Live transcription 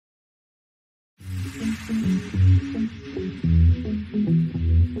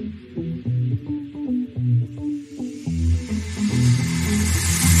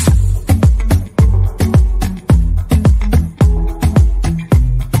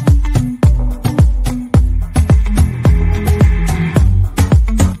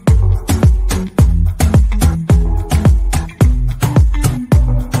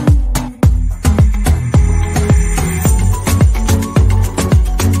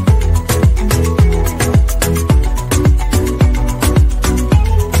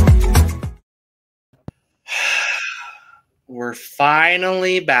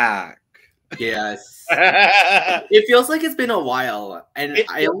Finally back. Yes. It feels like it's been a while. And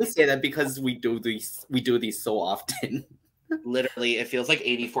I only say that because we do these so often. Literally, it feels like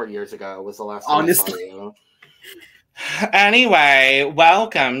 84 years ago was the last time honestly. I saw you. Anyway,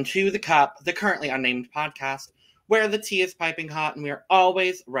 welcome to The Cup, the Currently Unnamed Podcast, where the tea is piping hot and we are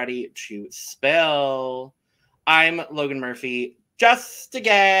always ready to spill. I'm Logan Murphy, just a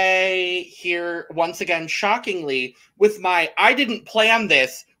gay, here once again, shockingly, with my I didn't plan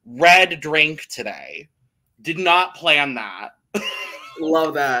this red drink today. Did not plan that.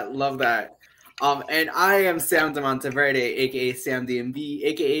 Love that. Love that. And I am Sam de Monteverde, aka Sam DMV,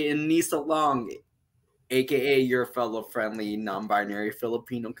 aka Anissa Long, aka your fellow friendly, non-binary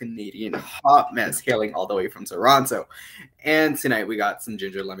Filipino-Canadian hot mess hailing all the way from Toronto. And tonight we got some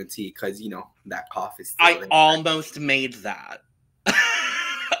ginger lemon tea because, you know, that cough is still I almost made that.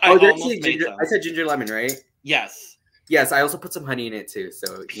 I said ginger lemon, right? Yes. Yes, I also put some honey in it too.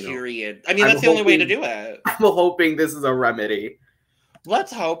 So, you know. Period. I mean, that's the only way to do it. I'm hoping this is a remedy.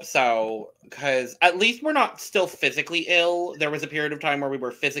 Let's hope so, because at least we're not still physically ill. There was a period of time where we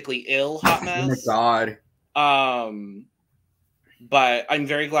were physically ill, hot mess. Oh my god. But I'm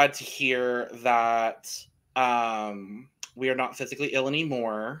very glad to hear that we are not physically ill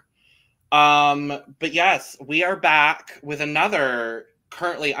anymore. But yes, we are back with another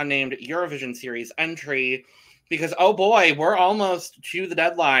currently unnamed Eurovision Series entry because, oh boy, we're almost to the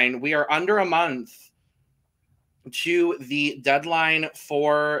deadline. We are under a month to the deadline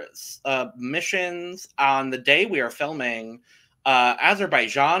for missions. On the day we are filming,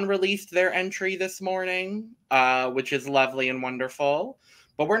 Azerbaijan released their entry this morning, which is lovely and wonderful.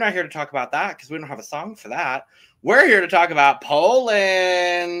 But we're not here to talk about that because we don't have a song for that. We're here to talk about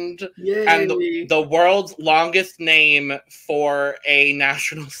Poland. Yay. And the world's longest name for a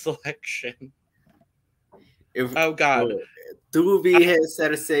national selection. Oh, God. Tu bije,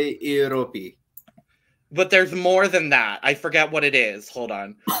 serce, Europy. But there's more than that. I forget what it is. Hold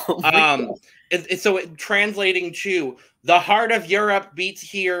on. Translating to, the heart of Europe beats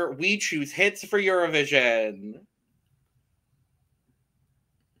here. We choose hits for Eurovision.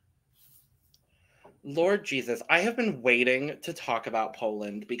 Lord Jesus, I have been waiting to talk about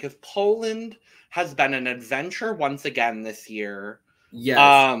Poland because Poland has been an adventure once again this year.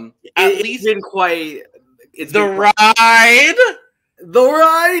 Yes. It's been quite... The ride?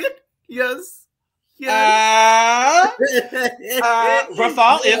 Yes.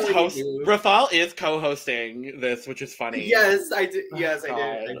 Rafal is co-hosting this, which is funny. Yes, I did. Yes, I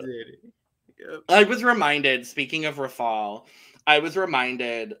did. Yep. I was reminded, speaking of Rafal, I was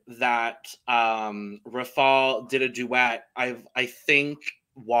reminded that Rafal did a duet, I think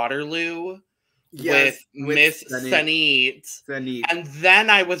Waterloo, with Miss Sanit. And then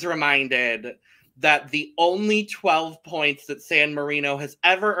I was reminded that the only 12 points that San Marino has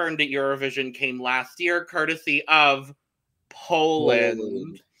ever earned at Eurovision came last year, courtesy of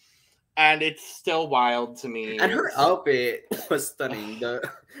Poland. And it's still wild to me. And her outfit was stunning. The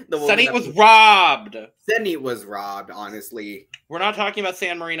Sanit was robbed. Sanit was robbed, honestly. We're not talking about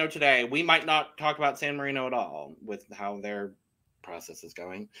San Marino today. We might not talk about San Marino at all with how their process is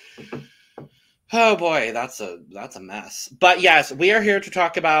going. Oh boy, that's a mess. But yes, we are here to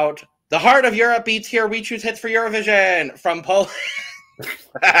talk about the heart of Europe beats here. We choose hits for Eurovision from Poland.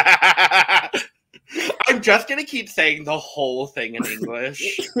 I'm just gonna keep saying the whole thing in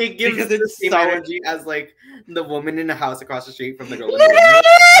English. It gives it the same energy as like the woman in the house across the street from the girl.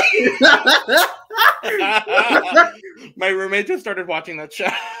 My roommate just started watching that show.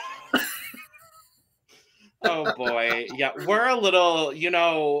 Oh boy, yeah, we're a little.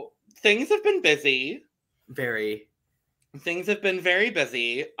 Things have been busy. Very. Things have been very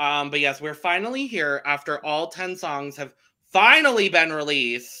busy. But yes, we're finally here after all 10 songs have finally been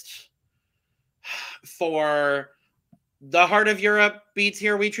released for the heart of Europe beats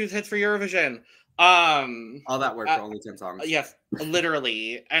here. We choose hits for Eurovision. All that work for only 10 songs. Yes,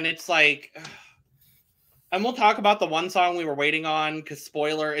 literally. And it's like, and we'll talk about the one song we were waiting on because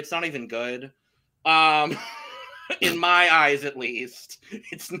spoiler, it's not even good. In my eyes, at least,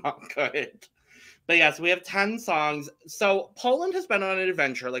 it's not good. But yes, we have 10 songs. So Poland has been on an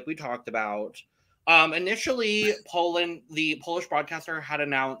adventure, like we talked about. Initially, the Polish broadcaster had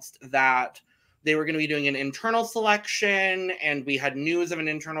announced that they were going to be doing an internal selection, and we had news of an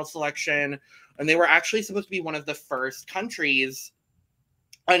internal selection, and they were actually supposed to be one of the first countries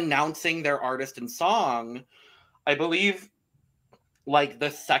announcing their artist and song, I believe, like the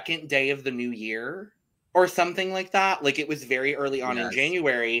second day of the new year or something like that. Like it was very early on in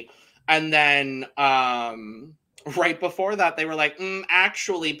January. And then right before that, they were like,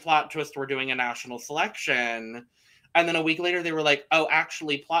 actually, plot twist, we're doing a national selection. And then a week later, they were like, oh,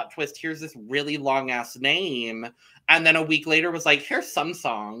 actually, plot twist, here's this really long-ass name. And then a week later was like, here's some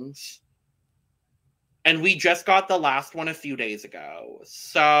songs. And we just got the last one a few days ago.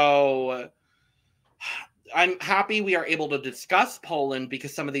 So I'm happy we are able to discuss Poland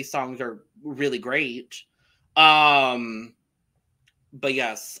because some of these songs are really great. But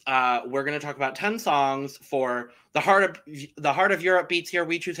yes, we're going to talk about 10 songs for the Heart of Europe beats here.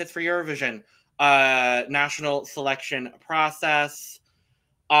 We choose hits for Eurovision national selection process.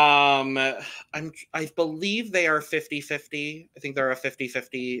 I believe they are 50-50. I think they're a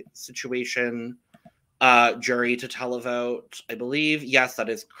 50-50 situation. Jury to televote, I believe. Yes, that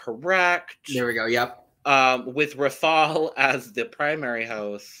is correct. There we go. Yep. With Rafal as the primary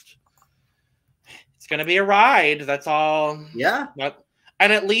host. It's going to be a ride. That's all. Yeah.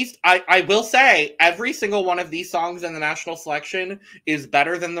 And at least I will say every single one of these songs in the national selection is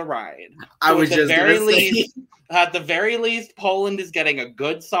better than the ride. So at the very least, Poland is getting a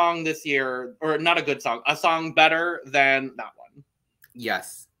good song this year, or not a good song, a song better than that one.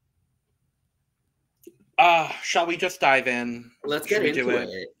 Yes. Shall we just dive in? Let's get into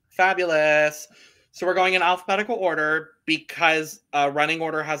it. Fabulous. So we're going in alphabetical order because running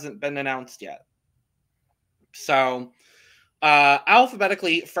order hasn't been announced yet. So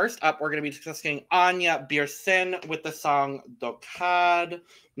alphabetically, first up, we're going to be discussing Ania Byrcyn with the song Dokąd.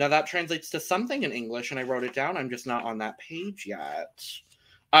 Now that translates to something in English, and I wrote it down. I'm just not on that page yet.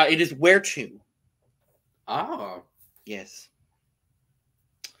 It is where to. Oh. Yes.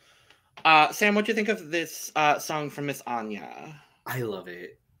 Sam, what do you think of this song from Miss Ania? I love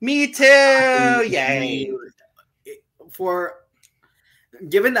it. Me too! Yay!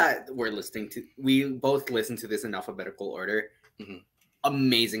 Given that we both listen to this in alphabetical order,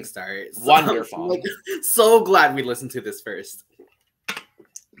 amazing start. So, wonderful. So glad we listened to this first.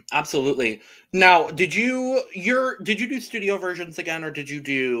 Absolutely. Now, did you do studio versions again, or did you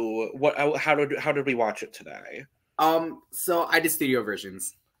do what? How did we watch it today? So I did studio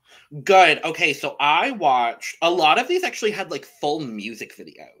versions. Good. Okay, so I watched a lot of these. Actually, had like full music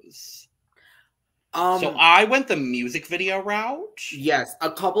videos. So I went the music video route. Yes,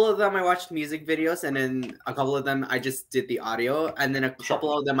 a couple of them I watched music videos, and then a couple of them I just did the audio, and then a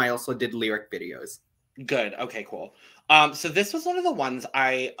couple of them I also did lyric videos. Good. Okay, cool. So this was one of the ones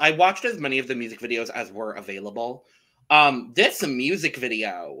I watched as many of the music videos as were available. This music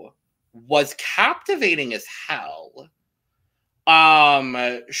video was captivating as hell.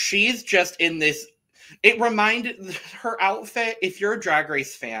 She's just in this. It reminded her outfit. If you're a Drag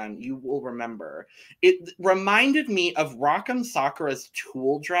Race fan, you will remember. It reminded me of Rock'em Sakura's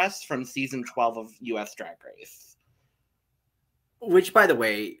tulle dress from season 12 of US Drag Race. Which, by the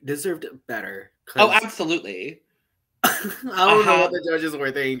way, deserved better. Oh, absolutely. I don't know what the judges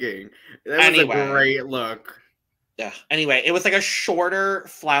were thinking. That was a great look. Yeah. Anyway, it was like a shorter,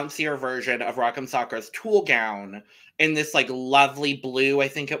 flouncier version of Rock'em Sakura's tulle gown in this like lovely blue, I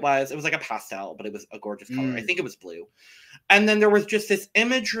think it was. It was like a pastel, but it was a gorgeous color. I think it was blue. And then there was just this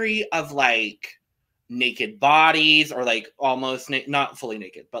imagery of like naked bodies, or like almost not fully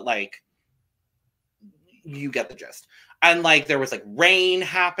naked, but like you get the gist. And like there was like rain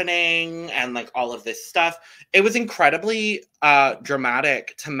happening and like all of this stuff. It was incredibly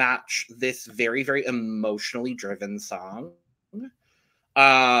dramatic to match this very, very emotionally driven song.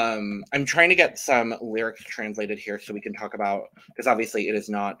 I'm trying to get some lyrics translated here so we can talk about, because obviously it is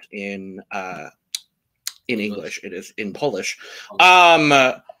not in English, it is in Polish.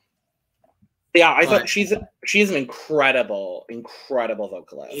 Yeah, I thought she's an incredible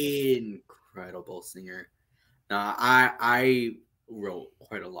vocalist. Incredible singer. I wrote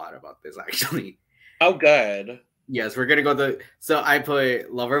quite a lot about this actually. Oh, good. Yes, we're gonna go so I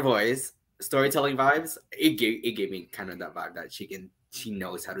put love her voice, storytelling vibes. It gave me kind of that vibe that she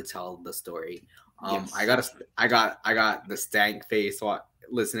knows how to tell the story. Yes. I got the stank face while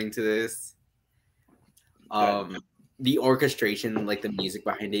listening to this. The orchestration, like the music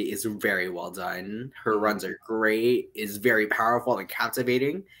behind it, is very well done. Her runs are great, is very powerful and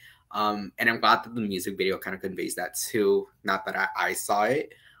captivating. And I'm glad that the music video kind of conveys that too. Not that I saw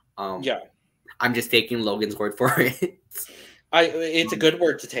it. Yeah. I'm just taking Logan's word for it. It's a good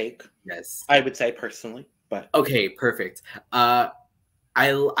word to take. Yes. I would say personally, but okay, perfect. I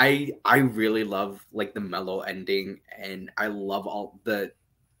really love like the mellow ending, and I love all the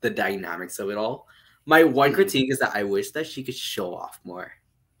dynamics of it all. My one critique is that I wish that she could show off more.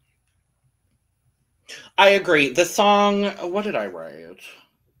 I agree. The song, what did I write?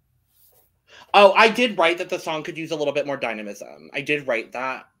 Oh, I did write that the song could use a little bit more dynamism. I did write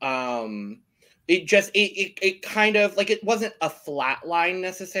that. It kind of like it wasn't a flat line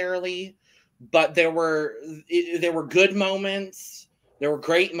necessarily, but there were good moments, there were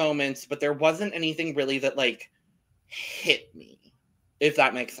great moments, but there wasn't anything really that like hit me, if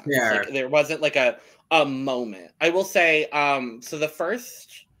that makes sense. Yeah. Like there wasn't like a moment. I will say, so the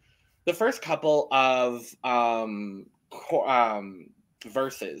first couple of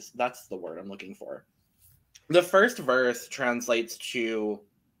verses, that's the word I'm looking for. The first verse translates to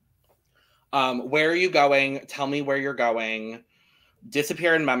where are you going? Tell me where you're going.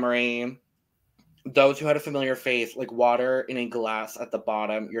 Disappear in memory. Those who had a familiar face, like water in a glass at the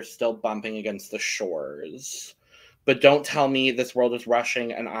bottom, you're still bumping against the shores. But don't tell me this world is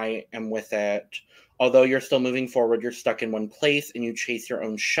rushing and I am with it. Although you're still moving forward, you're stuck in one place and you chase your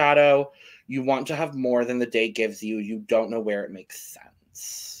own shadow. You want to have more than the day gives you. You don't know where it makes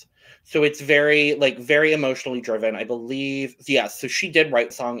sense. So it's very emotionally driven, I believe. Yeah, so she did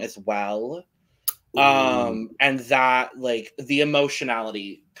write song as well. And that like the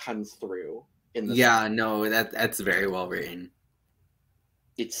emotionality comes through in the song. No, that's very well written.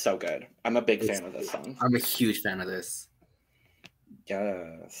 It's so good. I'm a big fan of this song. I'm a huge fan of this.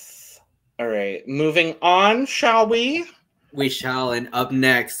 Yes. All right, moving on, shall we? We shall, and up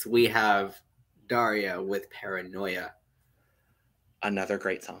next we have Daria with Paranoia. Another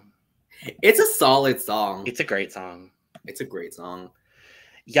great song. It's a solid song. It's a great song. It's a great song.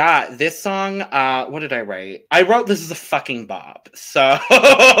 Yeah, this song, what did I write? I wrote this is a fucking bop. So,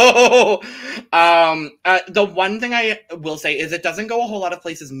 the one thing I will say is it doesn't go a whole lot of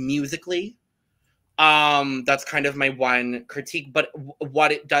places musically. That's kind of my one critique, but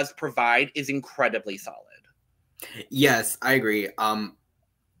what it does provide is incredibly solid. Yes, I agree.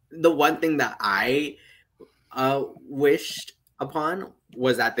 The one thing that I wished upon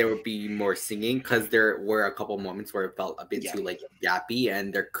was that there would be more singing, because there were a couple moments where it felt a bit too like yappy,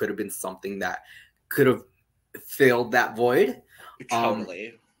 and there could have been something that could have filled that void.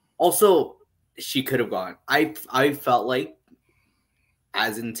 Totally. Also, she could have gone. I felt like,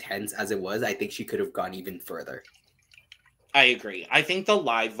 as intense as it was, I think she could have gone even further. I agree. I think the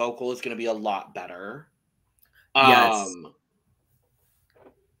live vocal is going to be a lot better. Yes.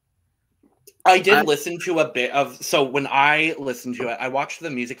 I did listen to a bit of, so when I listened to it, I watched the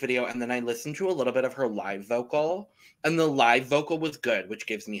music video and then I listened to a little bit of her live vocal, and the live vocal was good, which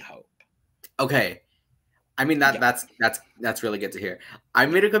gives me hope. Okay. I mean, that's really good to hear. I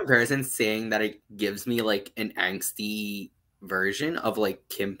made a comparison saying that it gives me like an angsty version of like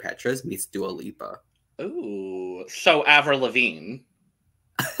Kim Petras meets Dua Lipa. Ooh, so Avril Lavigne.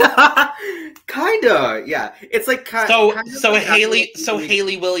 Kinda, yeah. It's like so like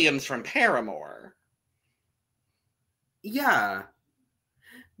Hayley Williams from Paramore. Yeah.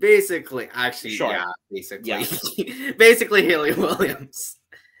 Basically, actually, sure. Yeah, basically. Yeah. Basically Hayley Williams.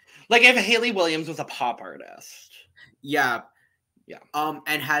 Like if Hayley Williams was a pop artist. Yeah. Yeah.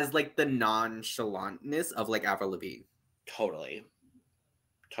 And has like the nonchalantness of like Avril Lavigne. Totally,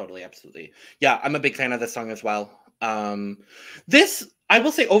 absolutely. Yeah, I'm a big fan of this song as well. This, I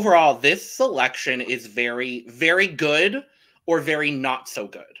will say overall, this selection is very, very good or very not so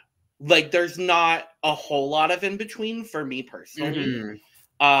good. Like there's not a whole lot of in between for me personally.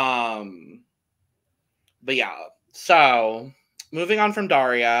 Mm-hmm. But yeah, so moving on from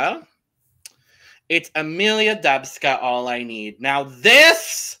Daria, it's Emilia Dębska, All I Need. Now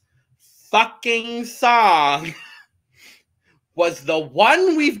this fucking song was the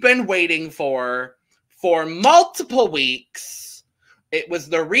one we've been waiting for multiple weeks. It was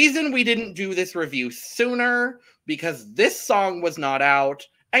the reason we didn't do this review sooner, because this song was not out.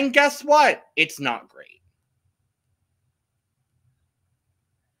 And guess what? It's not great.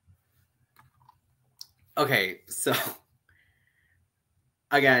 Okay, so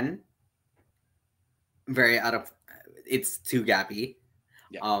again, it's too gappy.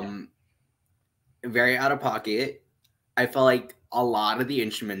 Very out of pocket. I felt like a lot of the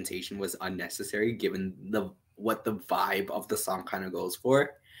instrumentation was unnecessary given what the vibe of the song kind of goes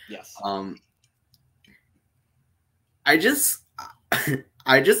for. Yes. I just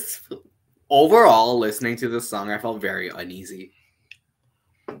overall listening to this song, I felt very uneasy.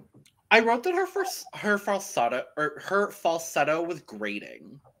 I wrote that her falsetto was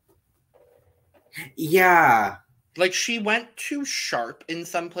grating. Yeah. Like, she went too sharp in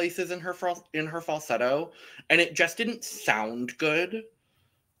some places in her falsetto, and it just didn't sound good.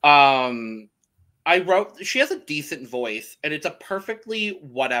 She has a decent voice, and it's a perfectly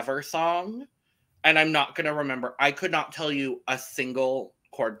whatever song, and I'm not going to remember. I could not tell you a single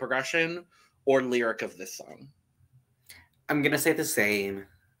chord progression or lyric of this song. I'm going to say the same.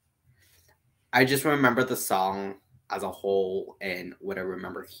 I just remember the song as a whole and what I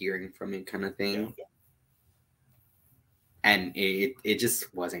remember hearing from it kind of thing. Yeah. And it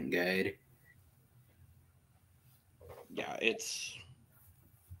just wasn't good. Yeah, it's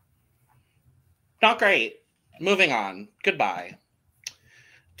not great. Moving on. Goodbye.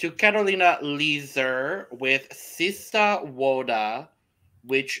 To Karolina Lizer with Czysta woda,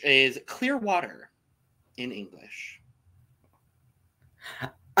 which is clear water in English.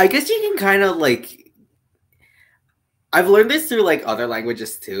 I guess you can kind of like... I've learned this through like other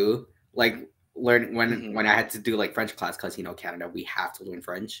languages too. Like when I had to do like French class, because Canada, we have to learn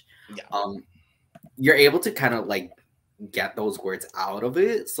French. Yeah. You're able to kind of like get those words out of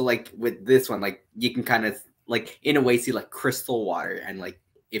it. So like with this one, like you can kind of like in a way see like crystal water, and like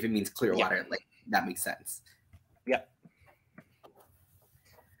if it means clear water, like that makes sense. Yeah.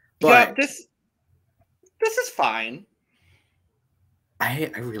 But this is fine. I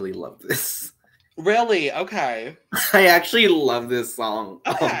really love this. Really? Okay. I actually love this song.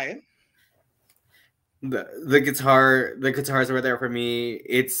 Okay. The guitars were there for me.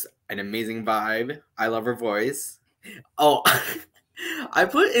 It's an amazing vibe. I love her voice. Oh,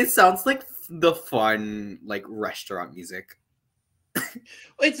 it sounds like the fun like restaurant music.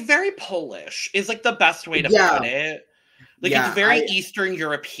 It's very Polish. Is like the best way to put it. Like it's very Eastern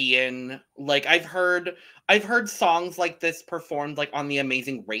European. Like I've heard songs like this performed like on The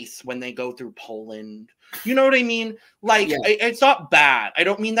Amazing Race when they go through Poland. You know what I mean? Like it's not bad. I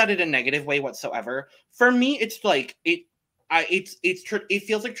don't mean that in a negative way whatsoever. For me, it's like it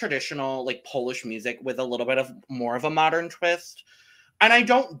feels like traditional like Polish music with a little bit of more of a modern twist. And I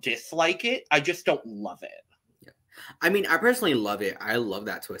don't dislike it. I just don't love it. Yeah. I mean, I personally love it. I love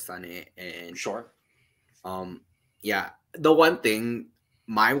that twist on it. And sure. Yeah.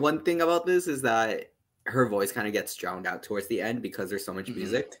 My one thing about this is that her voice kind of gets drowned out towards the end because there's so much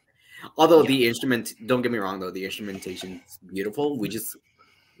music. Although the instrument, don't get me wrong though, the instrumentation's beautiful. We just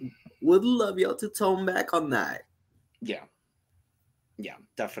would love y'all to tone back on that. Yeah. Yeah,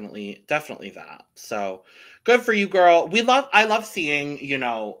 definitely that. So good for you, girl. I love seeing,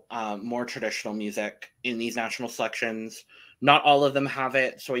 more traditional music in these national selections. Not all of them have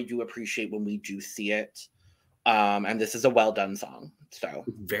it, so I do appreciate when we do see it. And this is a well done song. So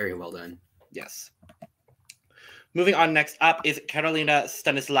very well done. Yes. Moving on, next up is Karolina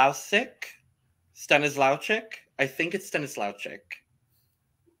Stanisławczyk. I think it's Stanisławczyk.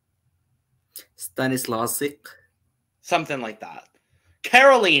 Stanisławczyk. Something like that.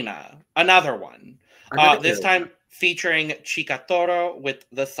 Karolina, another one. This time featuring Chika Toro with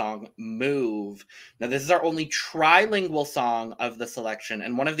the song Move. Now, this is our only trilingual song of the selection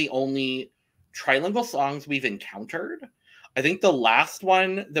and one of the only trilingual songs we've encountered. I think the last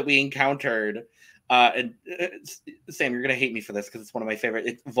one that we encountered, and Sam, you're going to hate me for this because it's one of my favorite.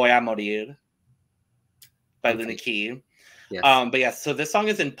 It's Voy a Morir by Luna Key. Yes. But yes, so this song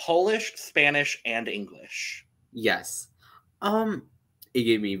is in Polish, Spanish, and English. Yes. It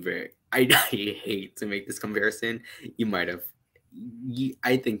gave me I hate to make this comparison. You might have.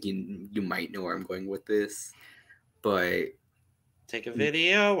 I think you might know where I'm going with this, but take a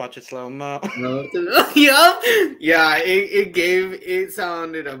video, watch it slow mo. Yeah. It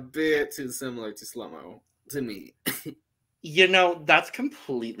sounded a bit too similar to slow mo to me. That's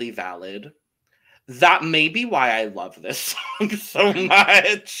completely valid. That may be why I love this song so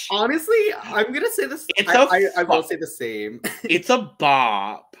much. Honestly, I'm gonna say this. I will say the same. It's a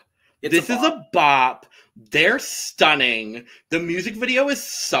bop. This is a bop. They're stunning. The music video is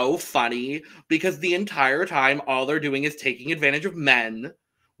so funny because the entire time all they're doing is taking advantage of men,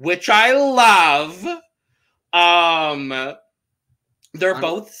 which I love. They're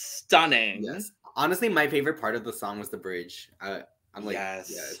both stunning. Yes. Honestly, my favorite part of the song was the bridge. I'm like,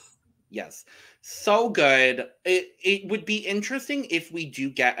 yes. So good. It would be interesting if we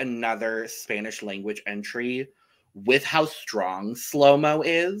do get another Spanish language entry with how strong slow-mo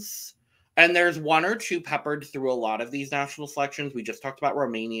is. And there's one or two peppered through a lot of these national selections. We just talked about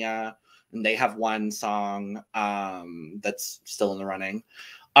Romania, and they have one song that's still in the running.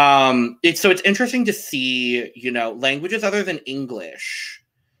 It's interesting to see, languages other than English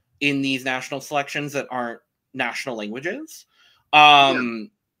in these national selections that aren't national languages.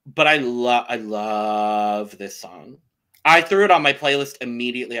 But I love this song. I threw it on my playlist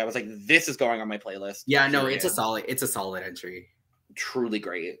immediately. I was like, this is going on my playlist. Yeah, no, it's a solid entry. Truly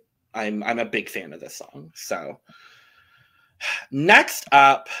great. I'm a big fan of this song. So next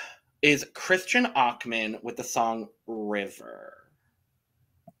up is Christian Ochman with the song River.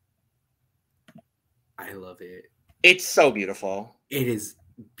 I love it. It's so beautiful. It is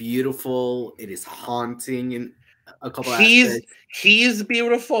beautiful. It is haunting in a couple aspects. He's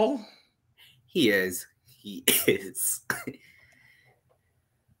beautiful. He is. He is.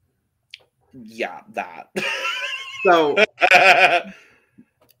 Yeah, that. So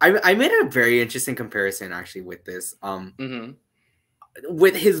I made a very interesting comparison actually with this.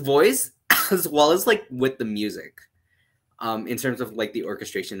 With his voice as well as like with the music. In terms of like the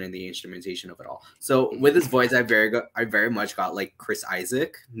orchestration and the instrumentation of it all. So with his voice, I very much got like Chris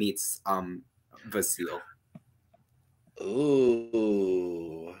Isaac meets Vasile.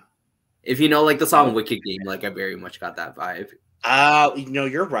 Ooh. If you know like the song Wicked Game, like I very much got that vibe.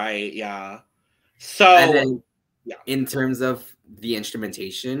 You're right, yeah. So and then, in terms of the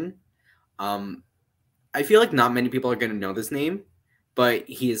instrumentation, I feel like not many people are gonna know this name, but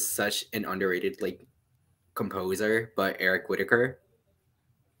he is such an underrated like composer, but Eric Whitacre.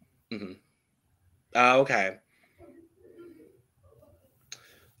 Okay.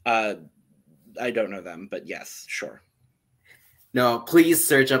 I don't know them, but yes, sure. No, please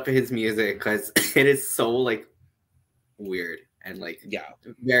search up his music because it is so like weird and like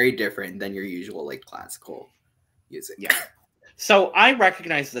very different than your usual like classical music. Yeah. So I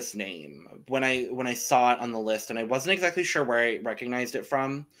recognized this name when I saw it on the list, and I wasn't exactly sure where I recognized it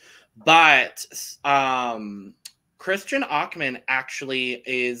from. But Christian Ochman actually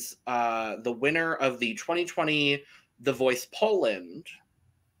is the winner of the 2020 The Voice Poland.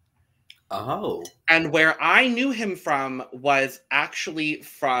 Oh. And where I knew him from was actually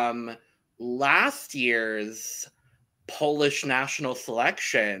from last year's Polish national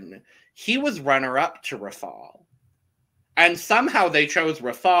selection. He was runner-up to Rafal. And somehow they chose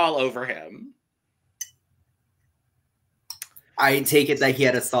Rafal over him. I take it that he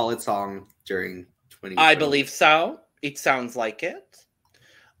had a solid song during 2020. I believe so. It sounds like it.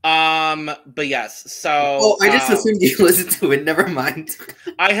 But yes, so I just assumed you listened to it. Never mind.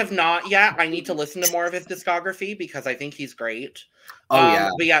 I have not yet. I need to listen to more of his discography because I think he's great. Yeah.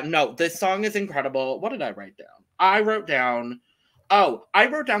 But yeah, no, this song is incredible. What did I write down? I wrote down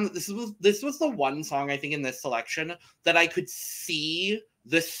that this was the one song I think in this selection that I could see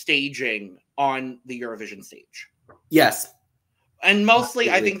the staging on the Eurovision stage. Yes. And mostly,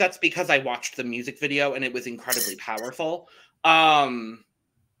 absolutely. I think that's because I watched the music video and it was incredibly powerful.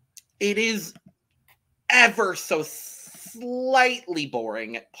 It is ever so slightly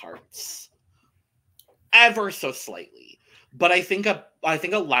boring at parts. Ever so slightly. But I think a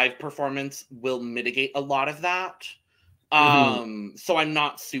live performance will mitigate a lot of that. So I'm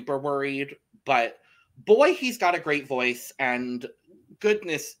not super worried. But boy, he's got a great voice. And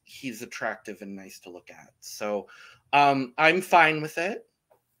goodness, he's attractive and nice to look at. So I'm fine with it.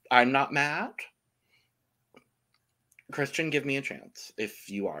 I'm not mad. Christian, give me a chance if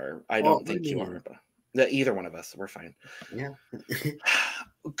you are. I don't think you are, but either one of us, we're fine. Yeah.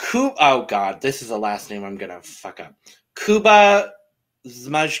 Oh God, this is a last name I'm gonna fuck up. Kuba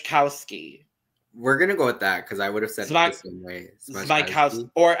Szmajkowski. We're gonna go with that because I would have said it the same way. Szmajkowski,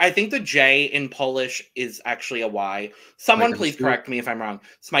 or I think the J in Polish is actually a Y. Someone please correct me if I'm wrong.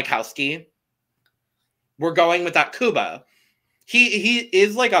 Szmajkowski. We're going with that. Kuba. He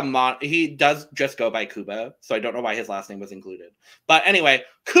is like he does just go by Kuba, so I don't know why his last name was included. But anyway,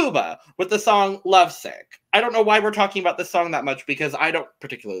 Kuba with the song Lovesick. I don't know why we're talking about this song that much because I don't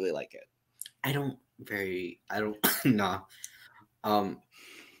particularly like it. I don't nah.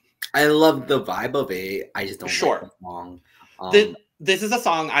 I love the vibe of it. I just don't like the song. This is a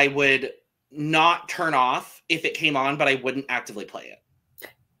song I would not turn off if it came on, but I wouldn't actively play it.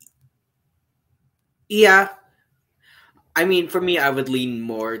 Yeah. I mean, for me, I would lean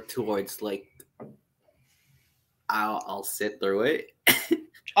more towards like I'll sit through it.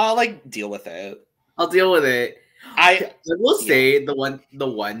 I'll like deal with it. I'll deal with it. I will say the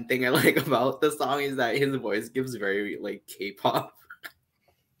one thing I like about the song is that his voice gives very like K-pop.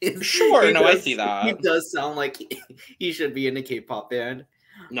 Sure, I see that. He does sound like he should be in a K-pop band.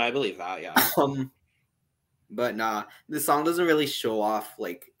 No, I believe that, yeah. But nah, the song doesn't really show off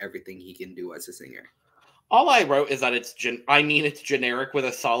like everything he can do as a singer. All I wrote is that it's generic with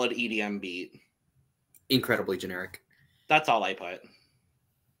a solid EDM beat. Incredibly generic. That's all I put.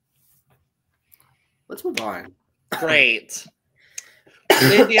 Let's move on. Great.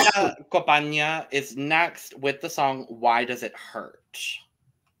 Lidia Kopania is next with the song Why Does It Hurt?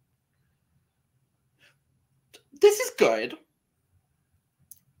 This is good.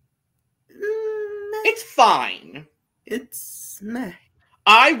 It's fine. It's meh.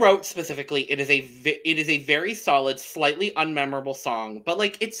 I wrote specifically, it is a very solid, slightly unmemorable song, but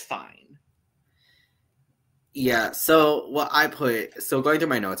like it's fine. Yeah, so what I put, so going through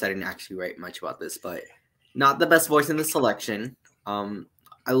my notes, I didn't actually write much about this, but not the best voice in the selection.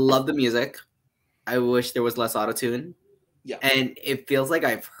 I love the music. I wish there was less autotune. Yeah. And it feels like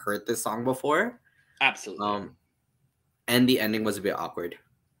I've heard this song before. Absolutely. And the ending was a bit awkward.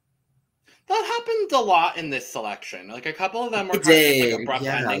 That happened a lot in this selection. Like a couple of them were It kind of just, did, like abrupt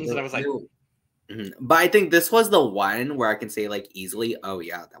yeah, endings, and I was like, But I think this was the one where I can say like easily, oh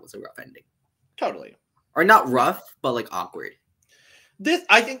yeah, that was a rough ending. totally. Or not rough, but like awkward. This,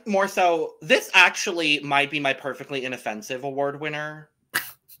 I think more so, this actually might be my perfectly inoffensive award winner.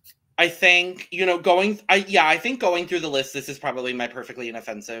 I think, you know, I think going through the list, this is probably my perfectly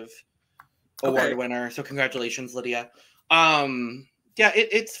inoffensive award winner. So congratulations, Lidia. Yeah,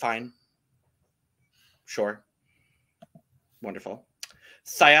 it's fine. Sure. Wonderful.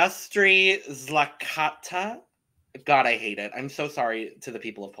 Siostry Szlachta. God, I hate it. I'm so sorry to the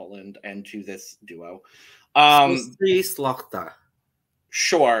people of Poland and to this duo. Szlachta.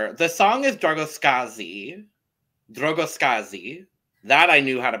 Sure. The song is Drogowskazy. That I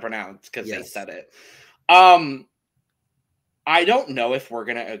knew how to pronounce because they said it. I don't know if we're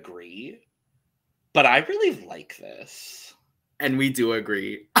gonna agree, but I really like this. And we do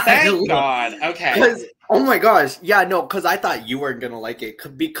agree. Thank God. Okay. Oh my gosh. Yeah, no, because I thought you weren't gonna like it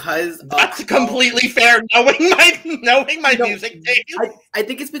because that's completely fair. Knowing my music taste. I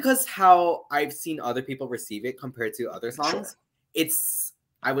think it's because how I've seen other people receive it compared to other songs. Sure.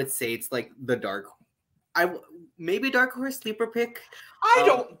 I would say it's like the maybe dark horse sleeper pick. I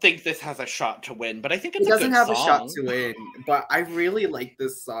don't think this has a shot to win, but I think it doesn't have a shot to win. But I really like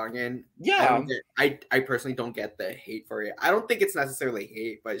this song, and yeah, I personally don't get the hate for it. I don't think it's necessarily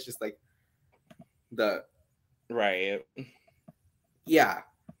hate, but it's just like right. Yeah,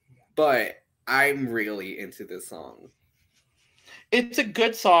 but I'm really into this song. It's a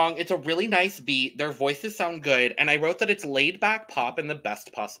good song. It's a really nice beat. Their voices sound good, and I wrote that it's laid back pop in the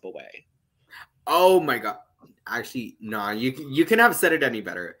best possible way. Oh my God. Actually, no, you can have said it any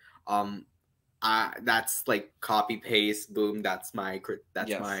better. That's like copy paste, boom. That's my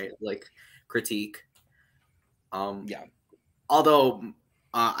like critique. Yeah. Although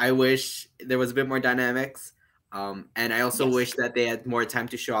I wish there was a bit more dynamics. And I also wish that they had more time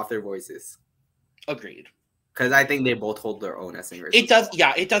to show off their voices. Agreed. Because I think they both hold their own as singers. It does,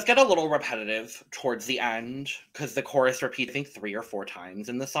 yeah. It does get a little repetitive towards the end because the chorus repeats, I think, 3 or 4 times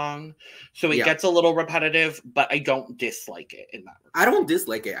in the song. So it gets a little repetitive, but I don't dislike it in that regard. I don't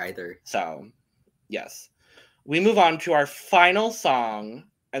dislike it either. So, yes. We move on to our final song,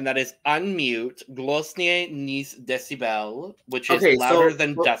 and that is Unmute, Głośniej niż decybele, which is louder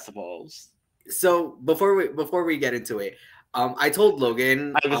than decibels. So before we get into it, I told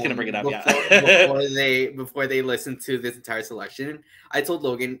Logan. I was going to bring it up, before they listened to this entire selection, I told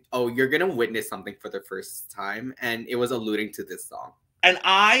Logan, "Oh, you're going to witness something for the first time," and it was alluding to this song. And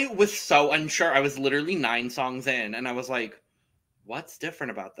I was so unsure. I was literally 9 songs in, and I was like, "What's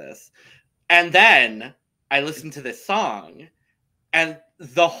different about this?" And then I listened to this song, and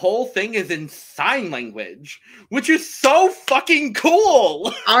the whole thing is in sign language, which is so fucking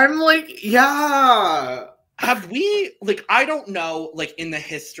cool. I'm like, yeah. Have we, like, I don't know, like, in the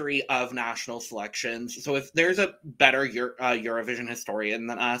history of national selections, so if there's a better Eurovision historian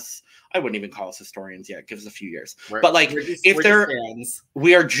than us, I wouldn't even call us historians yet, give us a few years. But, like,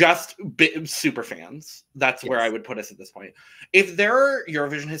 we are just super fans. That's where I would put us at this point. If there are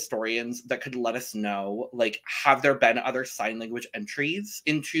Eurovision historians that could let us know, like, have there been other sign language entries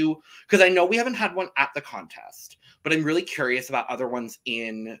into, because I know we haven't had one at the contest, but I'm really curious about other ones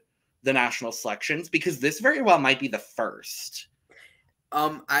in the national selections, because this very well might be the first.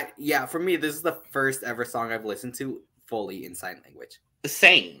 For me, this is the first ever song I've listened to fully in sign language.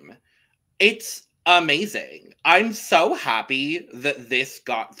 Same. It's amazing. I'm so happy that this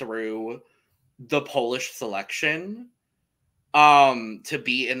got through the Polish selection to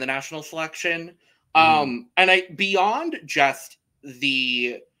be in the national selection. And beyond just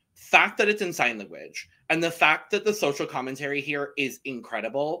the fact that it's in sign language and the fact that the social commentary here is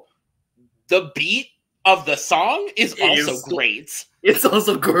incredible, the beat of the song is also great. It's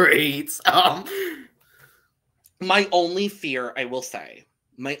also great. My only fear, I will say,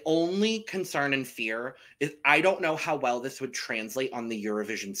 my only concern and fear is I don't know how well this would translate on the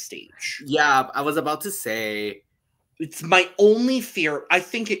Eurovision stage. Yeah, I was about to say. It's my only fear. I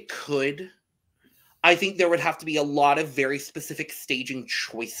think it could. I think there would have to be a lot of very specific staging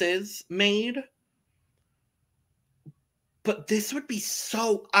choices made. But this would be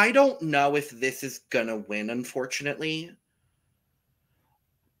so... I don't know if this is gonna win, unfortunately.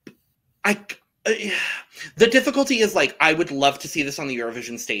 The difficulty is, like, I would love to see this on the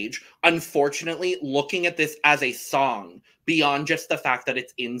Eurovision stage. Unfortunately, looking at this as a song, beyond just the fact that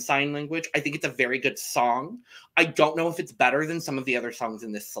it's in sign language, I think it's a very good song. I don't know if it's better than some of the other songs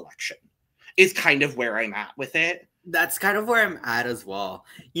in this selection, is kind of where I'm at with it. That's kind of where I'm at as well.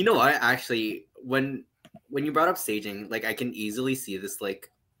 You know what? Actually, when you brought up staging, like, I can easily see this,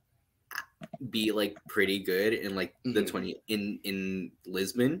 like, be, like, pretty good in, like, the 20 in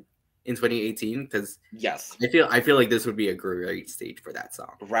Lisbon in 2018, because yes, I feel like this would be a great stage for that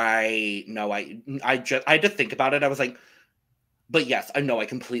song. Right. No, I had to think about it. I was like, but yes, I know, I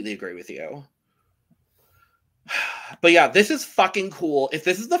completely agree with you. But yeah, this is fucking cool. If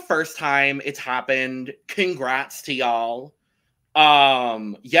this is the first time it's happened, congrats to y'all.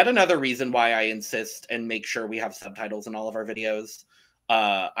 Yet another reason why I insist and make sure we have subtitles in all of our videos.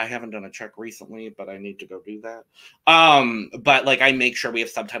 I haven't done a check recently, but I need to go do that. But like, I make sure we have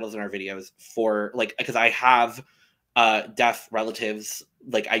subtitles in our videos for, like, because I have deaf relatives.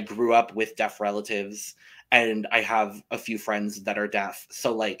 Like, I grew up with deaf relatives, and I have a few friends that are deaf.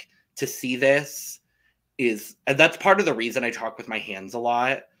 So, like, to see this is, and that's part of the reason I talk with my hands a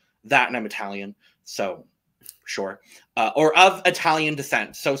lot. That, and I'm Italian, so sure. Or of Italian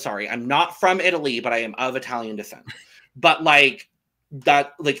descent. So sorry, I'm not from Italy, but I am of Italian descent. But like,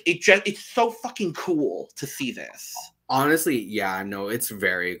 that, like, it's so fucking cool to see this. Honestly, yeah, no, it's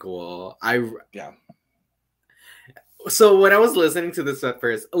very cool. Yeah. So when I was listening to this at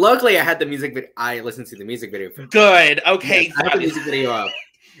first, luckily I had the music video. I listened to the music video first. Good. Okay. Yes, I had the music video up,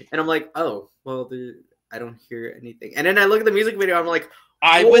 and I'm like, oh, well, I don't hear anything. And then I look at the music video, I'm like,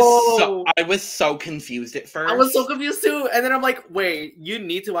 I was so confused at first. I was so confused too. And then I'm like, wait, you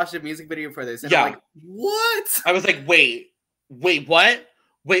need to watch the music video for this. And yeah. I'm like, what? I was like, wait, what?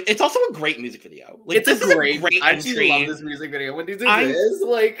 Wait, it's also a great music video. Like, It's a great I entry. love this music video. When they do this,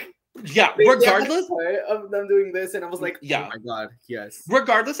 like, yeah, regardless of them doing this, and I was like, yeah, oh my god, yes.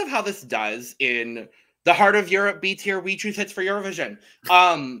 Regardless of how this does in the heart of Europe, B tier, we choose hits for Eurovision.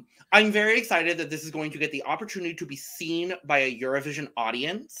 I'm very excited that this is going to get the opportunity to be seen by a Eurovision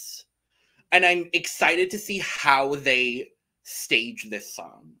audience, and I'm excited to see how they stage this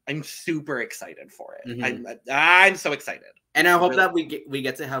song. I'm super excited for it. Mm-hmm. I'm so excited. And I hope that we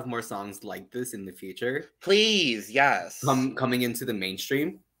get to have more songs like this in the future. Please, yes. Coming into the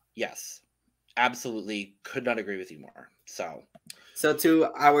mainstream. Yes, absolutely. Could not agree with you more. So to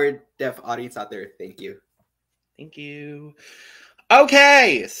our deaf audience out there, thank you. Thank you.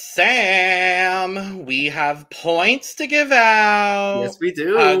 Okay, Sam, we have points to give out. Yes, we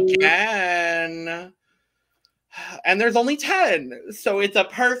do. Again. And there's only 10, so it's a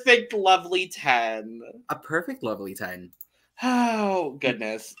perfect, lovely 10. A perfect, lovely 10. Oh,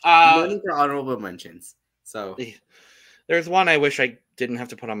 goodness. Money for honorable mentions. So there's one I wish I didn't have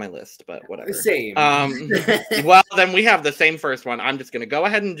to put on my list, but whatever. Same. Well, then we have the same first one. I'm just going to go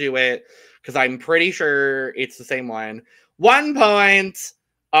ahead and do it because I'm pretty sure it's the same one. 1 point.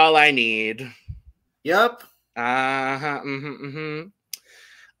 All I need. Yep.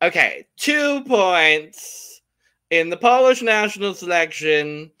 Okay. 2 points in the Polish national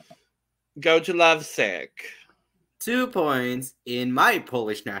selection. Go to Lovesick. 2 points in my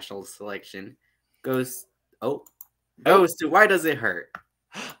Polish national selection goes to Why Does It Hurt?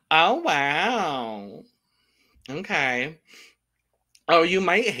 Oh, wow. Okay. Oh, you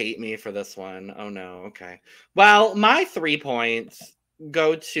might hate me for this one. Oh, no. Okay. Well, my 3 points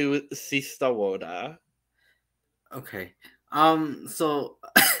go to Sista Woda. Okay. So,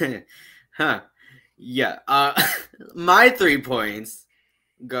 yeah. My 3 points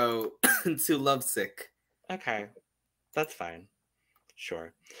go to Lovesick. Okay. That's fine.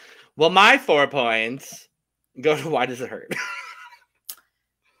 Sure. Well, my 4 points go to Why Does It Hurt?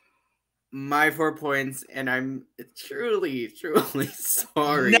 My 4 points, and I'm truly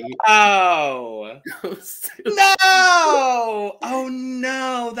sorry. No! No! Oh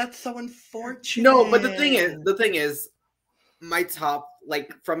no, that's so unfortunate. No, but the thing is, my top,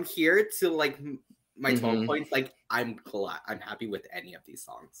 like, from here to like my 12 points, like, I'm happy with any of these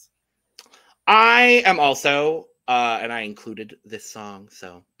songs. I am also, and I included this song,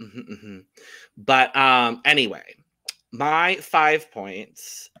 so. But anyway, my 5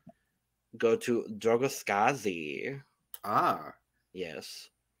 points go to Drogowskazy. Ah. Yes.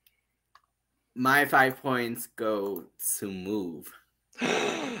 My 5 points go to Move.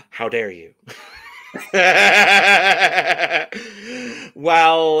 How dare you?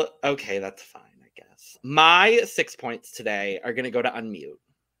 Well, okay, that's fine, I guess. My 6 points today are going to go to Unmute.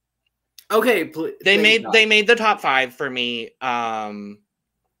 Okay, they made the top 5 for me,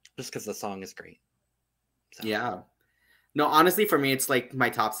 just because the song is great. So. Yeah. No, honestly, for me, it's like my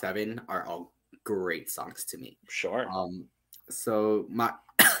top 7 are all great songs to me. Sure. So my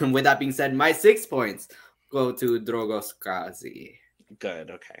with that being said, my 6 points go to Drogowskazy. Good.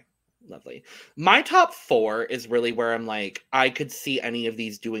 Okay. Lovely. My top 4 is really where I'm like, I could see any of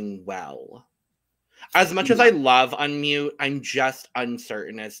these doing well. As much as I love Unmute, I'm just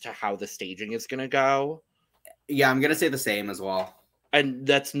uncertain as to how the staging is going to go. Yeah, I'm going to say the same as well. And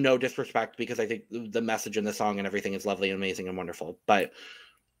that's no disrespect, because I think the message in the song and everything is lovely and amazing and wonderful. But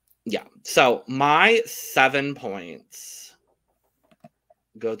yeah. So my 7 points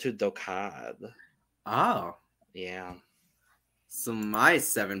go to Dokąd. Oh. Yeah. So my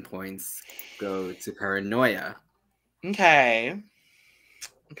 7 points go to Paranoia. Okay.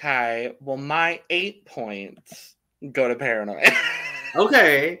 Well, my 8 points go to Paranoia.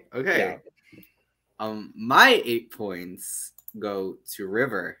 Okay. Yeah. My 8 points go to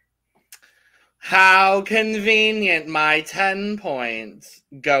River. How convenient. My 10 points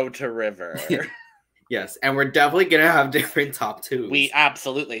go to River. Yes, and we're definitely gonna have different top 2s. We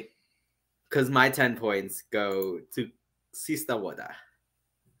absolutely. Because my 10 points go to Sista Woda.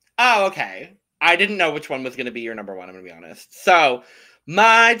 Oh, okay. I didn't know which one was going to be your number 1, I'm going to be honest. So,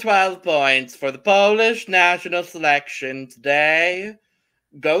 my 12 points for the Polish national selection today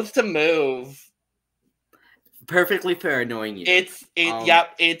goes to Move. Perfectly fair, knowing you.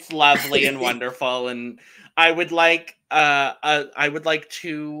 Yep, it's lovely and wonderful, and I would like a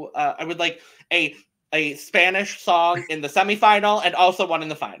Spanish song in the semifinal and also one in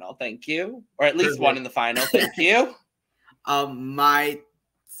the final. Thank you, or at least one in the final. Thank you.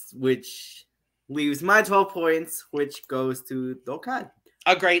 Which leaves my 12 points, which goes to Dokąd.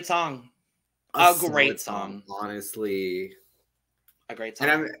 A great song. A great song. Honestly. A great song.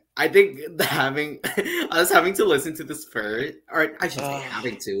 And I think having to listen to this first, or I should say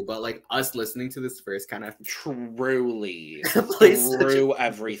having to, but like us listening to this first kind of truly threw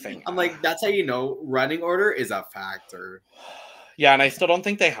everything. I'm like, that's how you know running order is a factor. Yeah, and I still don't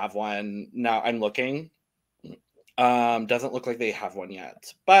think they have one. Now I'm looking. Doesn't look like they have one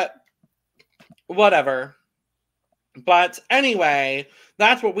yet, but whatever. But anyway,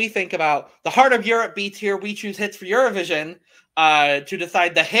 that's what we think about the Heart of Europe beats here. We choose hits for Eurovision to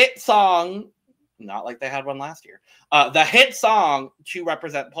decide the hit song, not like they had one last year, the hit song to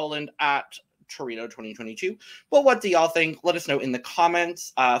represent Poland at Torino 2022. Well, what do y'all think? Let us know in the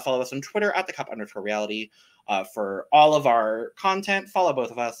comments. Follow us on Twitter at @thecup_reality for all of our content. Follow both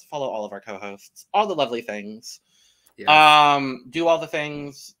of us. Follow all of our co-hosts. All the lovely things. Yes. Do all the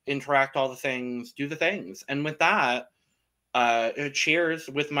things, interact all the things, do the things. And with that, cheers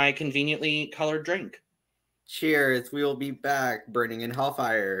with my conveniently colored drink. Cheers. We will be back burning in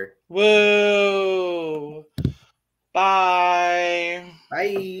hellfire. Woo! Bye.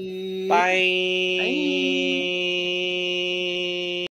 Bye. Bye. Bye.